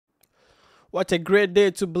What a great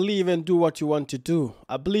day to believe and do what you want to do.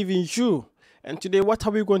 I believe in you. And today, what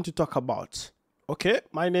are we going to talk about? Okay,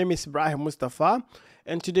 my name is Ibrahim Mustapha,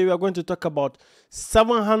 and today we are going to talk about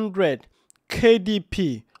 700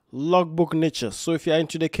 KDP logbook niches. So if you are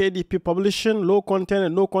into the KDP publishing, low content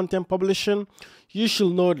and no content publishing, you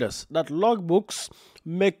should know this, that logbooks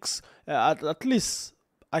makes, at least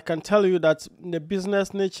I can tell you that the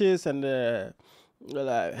business niches and the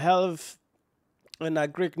health and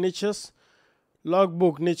agri niches,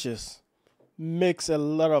 logbook niches makes a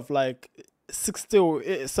lot of like 60 or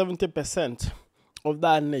 70% of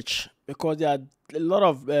that niche, because there are a lot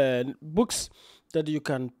of books that you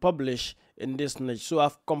can publish in this niche. So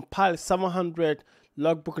I've compiled 700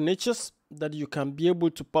 logbook niches that you can be able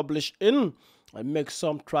to publish in and make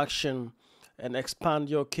some traction and expand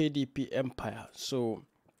your KDP empire. So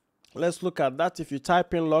let's look at that. If you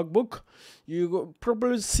type in logbook, you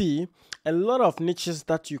probably see a lot of niches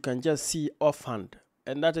that you can just see offhand.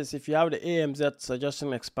 And that is, if you have the AMZ suggestion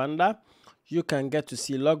expander, you can get to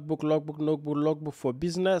see logbook, logbook for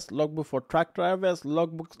business, logbook for truck drivers,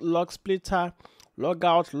 logbook, log splitter,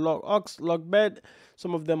 logout, log ox, log bed.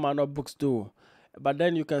 Some of them are not books though. But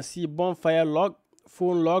then you can see bonfire log,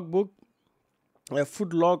 phone logbook,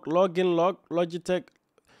 food log, login log, Logitech,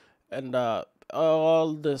 and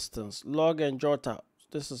all distance log and jota.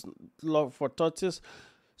 This is log for tortoise.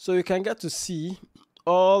 So you can get to see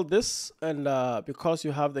all this, and because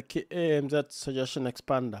you have the AMZ suggestion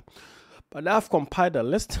expander. But I've compiled a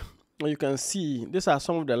list, and you can see these are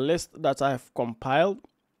some of the lists that I've compiled,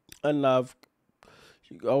 and I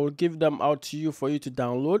will give them out to you for you to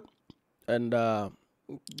download. And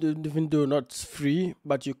even though not free,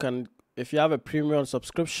 but you can, if you have a premium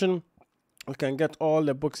subscription, you can get all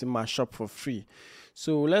the books in my shop for free.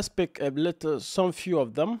 So let's pick some few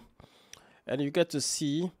of them, and you get to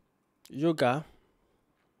see yoga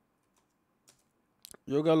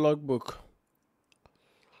logbook.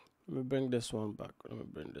 Let me bring this one back.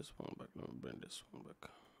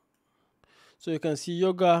 So you can see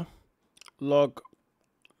yoga log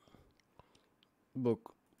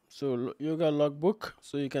book. So yoga logbook.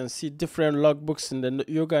 So you can see different logbooks in the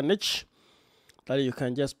yoga niche that you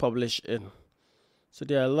can just publish in. So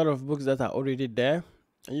there are a lot of books that are already there,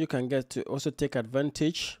 and you can get to also take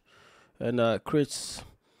advantage and create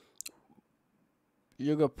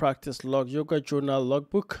yoga practice log, yoga journal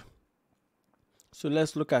logbook. So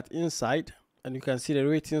let's look at inside, and you can see the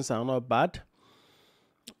ratings are not bad.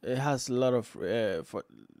 It has a lot of for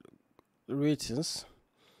ratings.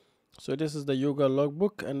 So this is the yoga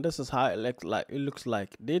logbook, and this is how it looks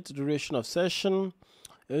like. Date, duration of session,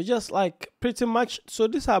 it's just like pretty much. So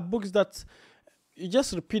these are books that you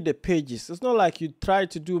just repeat the pages. It's not like you try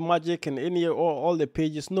to do magic in any or all the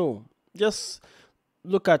pages. No, just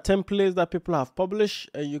look at templates that people have published,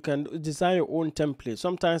 and you can design your own template.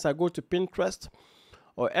 Sometimes I go to Pinterest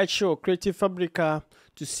or Etch or Creative Fabrica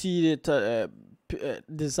to see the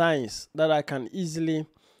designs that I can easily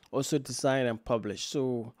also design and publish.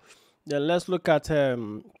 So then let's look at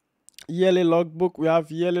yearly logbook. We have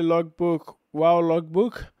yearly logbook, wow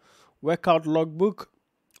logbook, workout logbook,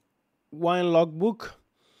 wine logbook.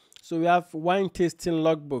 So we have wine tasting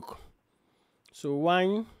logbook. So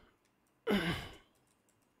wine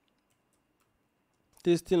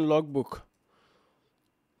tasting logbook,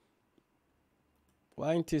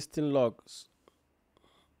 wine tasting logs.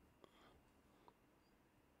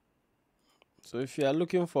 So if you are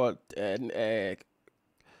looking for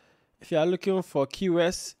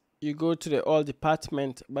keywords, you go to the all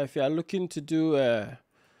department. But if you are looking to do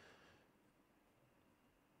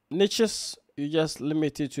niches, you just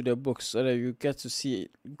limit it to the books so that you get to see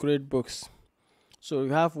great books. So you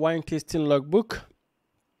have wine tasting logbook.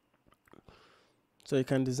 So you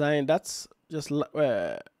can design that's just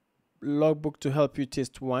logbook to help you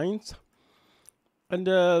taste wines. And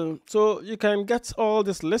so you can get all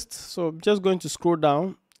this list. So I'm just going to scroll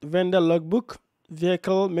down. Vendor logbook,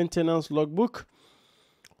 vehicle maintenance logbook.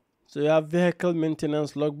 So you have vehicle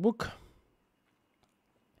maintenance logbook.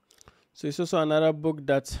 So it's also another book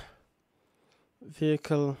that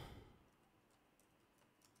vehicle.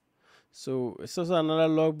 So it's also another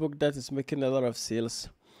logbook that is making a lot of sales.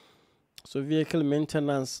 So vehicle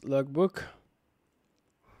maintenance logbook,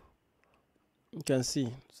 you can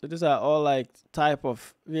see. So these are all like type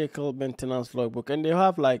of vehicle maintenance logbook, and they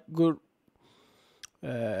have like good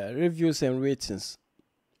reviews and ratings.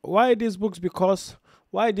 Why these books? Because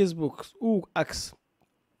why these books? Who asks?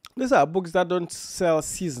 These are books that don't sell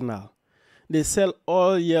seasonal. They sell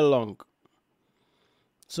all year long.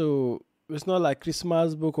 So it's not like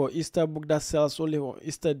Christmas book or Easter book that sells only on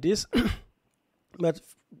Easter days. But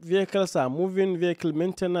vehicles are moving, vehicle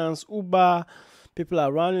maintenance, Uber, people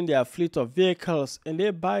are running their fleet of vehicles, and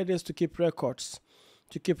they buy this to keep records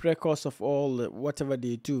of all whatever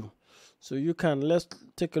they do. So you can, let's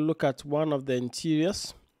take a look at one of the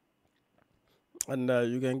interiors, and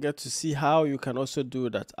you can get to see how you can also do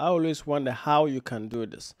that. I always wonder how you can do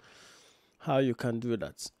this, how you can do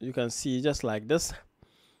that. You can see just like this.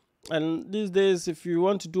 And these days, if you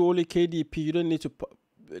want to do only KDP, you don't need to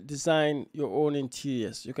design your own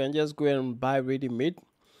interiors. You can just go and buy ready-made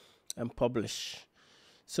and publish.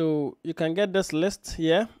 So you can get this list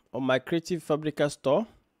here on my Creative Fabrica store.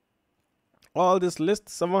 All this list,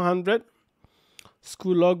 700,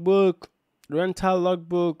 school logbook, rental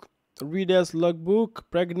logbook, reader's logbook,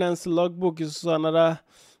 pregnancy logbook is another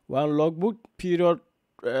one logbook, period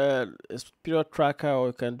tracker, or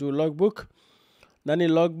you can do logbook, nanny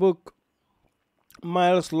logbook,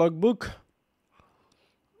 miles logbook.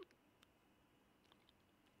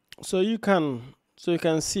 So you can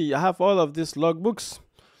see I have all of these logbooks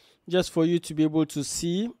just for you to be able to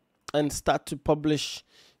see and start to publish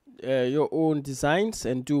your own designs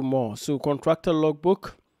and do more. So contractor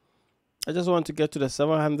logbook, I just want to get to the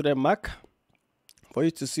 700 mark for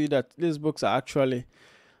you to see that these books are actually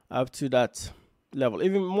up to that level.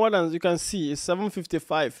 Even more than you can see, it's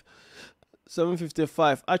 755.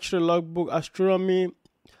 Actual logbook, astronomy,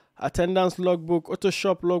 attendance logbook, auto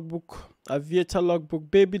shop logbook, aviator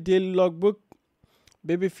logbook, baby daily logbook,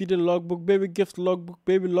 baby feeding logbook, baby gift logbook,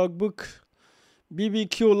 baby logbook,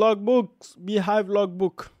 BBQ logbooks, beehive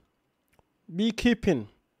logbook, beekeeping.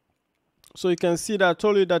 So you can see that I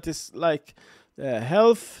told you that it's like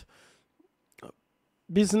health,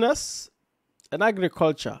 business, and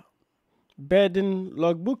agriculture. Bedding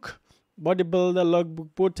logbook, bodybuilder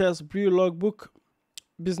logbook, boaters, brew logbook,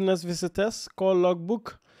 business visitors, call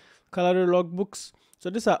logbook, calorie logbooks. So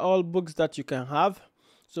these are all books that you can have.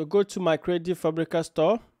 So go to my Creative Fabrica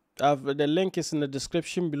store. The link is in the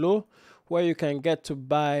description below, where you can get to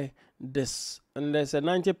buy this, and there's a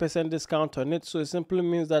 90% discount on it. So it simply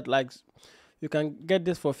means that like you can get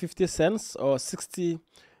this for 50 cents or 60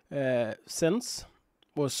 cents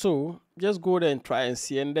or so. Just go there and try and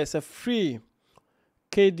see. And there's a free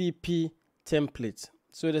KDP template.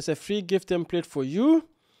 So there's a free gift template for you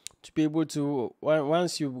to be able to,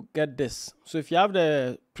 once you get this. So if you have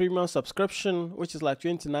the premium subscription, which is like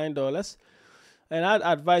 $29, and I'd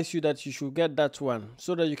advise you that you should get that one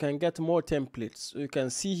so that you can get more templates. So you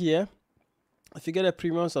can see here, if you get a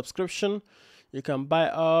premium subscription, you can buy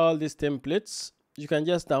all these templates. You can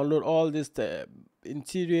just download all these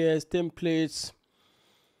interiors, templates,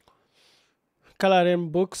 coloring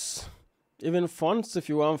books, even fonts. If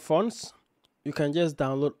you want fonts, you can just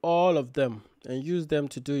download all of them and use them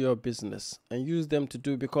to do your business, and use them to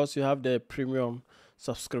do because you have the premium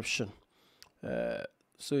subscription.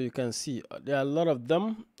 So you can see there are a lot of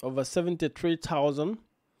them, over 73,000.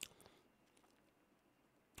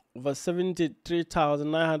 Over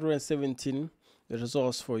 73,917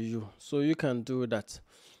 results for you. So you can do that.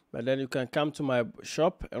 But then you can come to my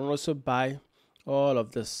shop and also buy all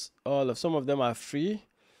of this. Some of them are free,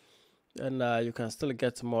 and you can still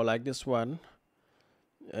get more, like this one.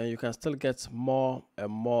 And you can still get more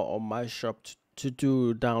and more on my shop to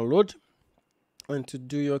do download and to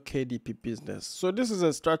do your KDP business. So this is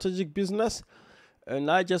a strategic business,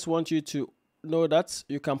 and I just want you to know that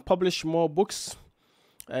you can publish more books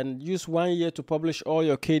and use 1 year to publish all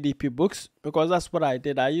your KDP books, because that's what I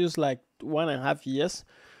did. I used like 1.5 years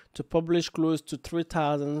to publish close to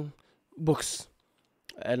 3,000 books,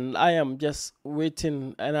 and I am just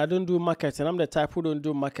waiting. And I don't do marketing. I'm the type who don't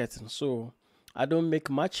do marketing, so I don't make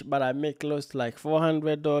much, but I make close to like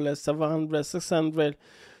 $400, $700, $600,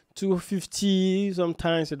 $250.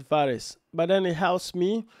 Sometimes it varies, but then it helps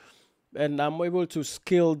me, and I'm able to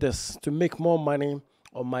scale this to make more money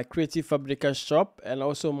on my Creative Fabrica shop and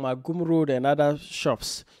also my Gumroad and other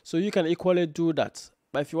shops. So you can equally do that.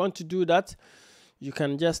 But if you want to do that, you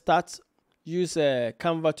can just use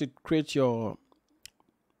Canva to create your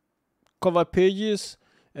cover pages,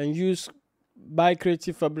 and buy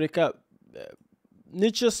Creative Fabrica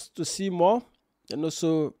niches to see more. And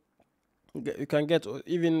also you can get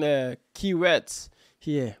even keywords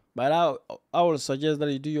here. But I will suggest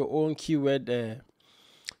that you do your own keyword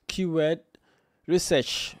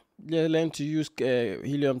research. Learn to use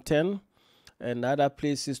Helium 10 and other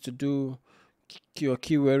places to do your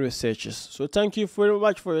keyword researches. So thank you very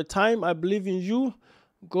much for your time. I believe in you.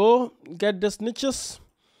 Go get these niches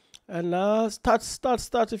and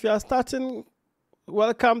start. If you are starting,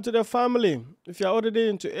 welcome to the family. If you are already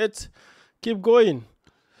into it, keep going.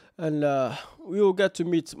 and we will get to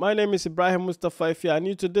meet. My name is Ibrahim Mustapha. If you are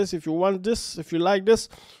new to this, if you want this, if you like this,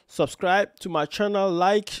 subscribe to my channel,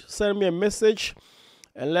 like, send me a message,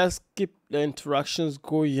 and let's keep the interactions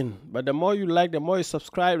going. But the more you like, the more you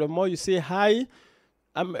subscribe, the more you say hi,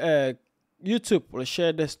 YouTube will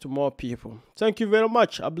share this to more people. Thank you very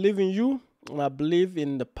much. I believe in you, and I believe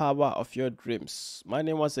in the power of your dreams. My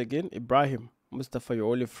name once again, Ibrahim Mustapha,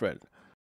 your only friend.